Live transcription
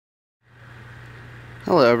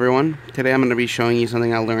Hello everyone, today I'm going to be showing you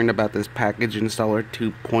something I learned about this PKGInstaller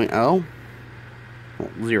 2.0. Well,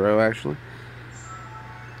 0 actually.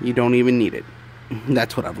 You don't even need it.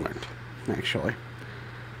 That's what I've learned, actually.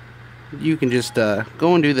 You can just go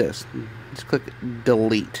and do this. Just click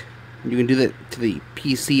delete. You can do that to the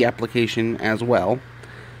PC application as well.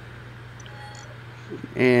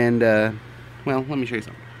 And, well, let me show you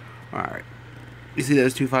something. Alright. You see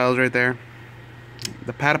those two files right there?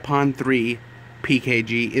 The Patapon 3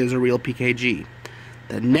 PKG is a real PKG.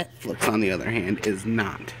 The Netflix, on the other hand, is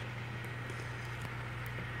not.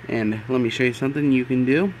 And let me show you something you can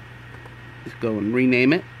do. Just go and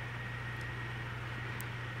rename it.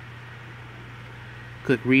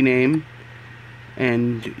 Click rename.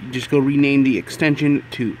 And just go rename the extension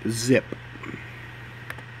to zip.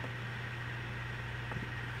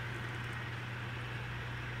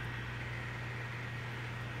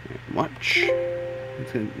 And watch.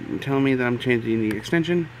 It's going to tell me that I'm changing the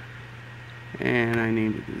extension, and I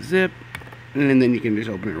named it to zip, and then you can just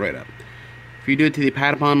open it right up. If you do it to the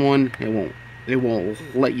Patapon one, it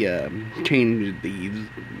won't let you change these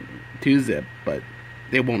to zip, but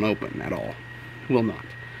it won't open at all. Will not.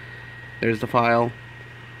 There's the file.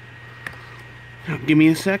 Now, give me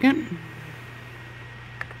a second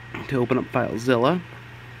to open up FileZilla.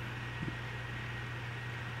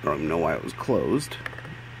 I don't even know why it was closed,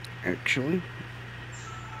 actually.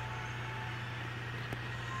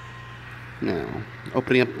 Now,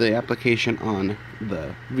 opening up the application on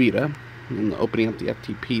the VITA, and opening up the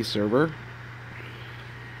FTP server.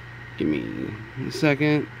 Give me a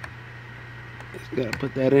second. Just gotta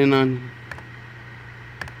put that in on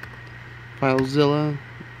FileZilla.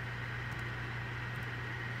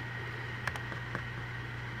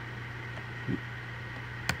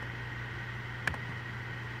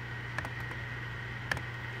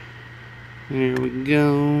 There we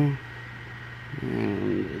go.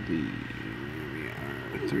 And the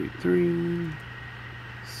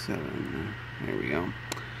 337. There we go.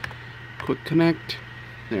 Quick connect.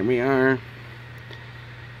 There we are.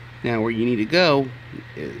 Now where you need to go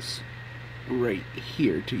is right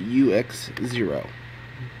here to UX0.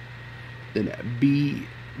 Then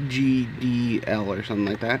BGDL or something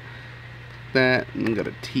like that. That and go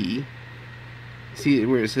to T. See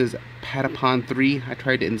where it says Patapon 3? I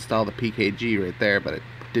tried to install the PKG right there, but it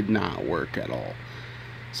did not work at all.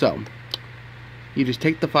 So you just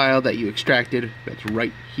take the file that you extracted, that's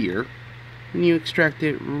right here, and you extract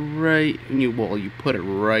it right, and you put it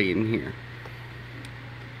right in here.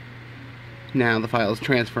 Now the file is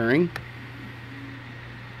transferring.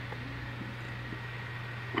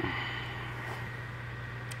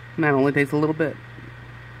 And that only takes a little bit.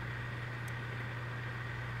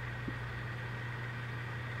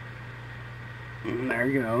 And there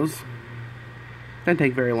it goes. Doesn't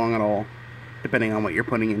take very long at all, depending on what you're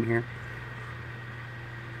putting in here.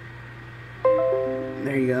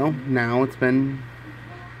 There you go. Now it's been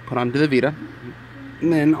put onto the VITA.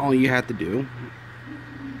 And then all you have to do,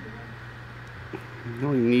 you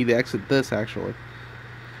don't even need to exit this actually.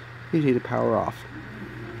 You just need to power off.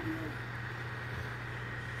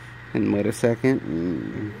 And wait a second.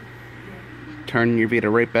 And turn your VITA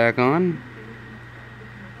right back on.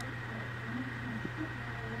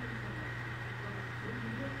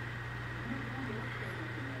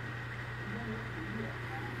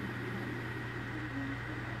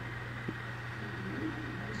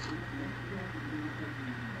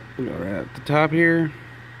 Go right at the top here.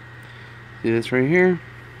 See this right here?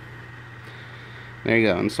 There you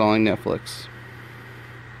go, installing Netflix.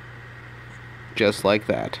 Just like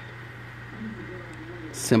that.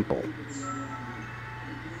 Simple.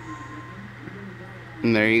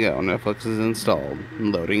 And there you go, Netflix is installed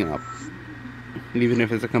and loading up. And even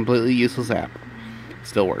if it's a completely useless app, it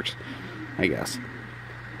still works, I guess.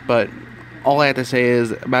 But all I have to say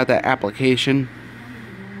is about that application,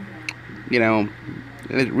 you know,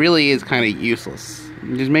 it really is kind of useless.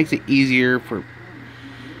 It just makes it easier for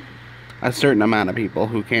a certain amount of people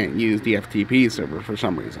who can't use the FTP server for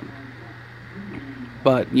some reason.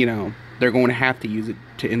 But, you know, they're going to have to use it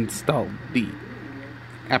to install the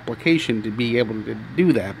application to be able to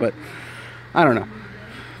do that. But, I don't know.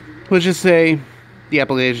 Let's just say the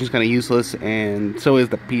application is kind of useless, and so is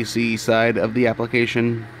the PC side of the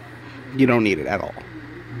application. You don't need it at all.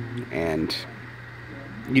 And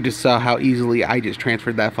you just saw how easily I just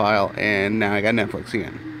transferred that file, and now I got Netflix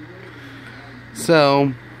again.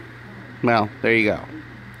 So, well, there you go.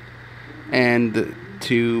 And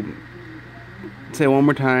to say one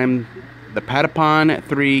more time, the Patapon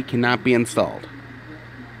 3 cannot be installed.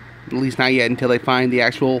 At least not yet, until they find the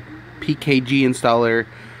actual PKG installer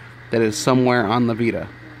that is somewhere on the VITA.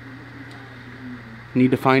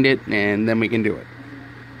 Need to find it, and then we can do it.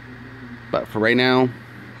 But for right now,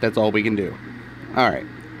 that's all we can do. Alright.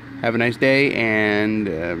 Have a nice day, and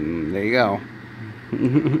there you go.